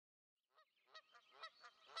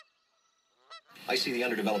I see the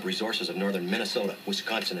underdeveloped resources of northern Minnesota,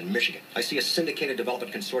 Wisconsin, and Michigan. I see a syndicated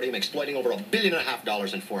development consortium exploiting over $1.5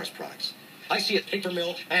 billion in forest products. I see a paper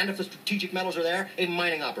mill, and if the strategic metals are there, a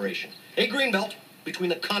mining operation. A greenbelt between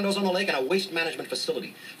the condos on the lake and a waste management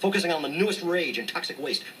facility, focusing on the newest rage in toxic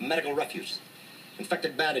waste, medical refuse.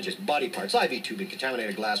 Infected bandages, body parts, IV tubing,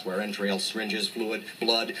 contaminated glassware, entrails, syringes, fluid,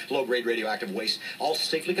 blood, low-grade radioactive waste, all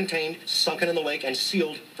safely contained, sunken in the lake, and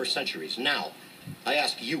sealed for centuries. Now, I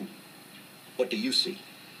ask you, what do you see?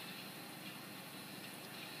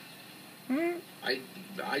 I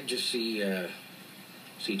just see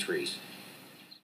trees.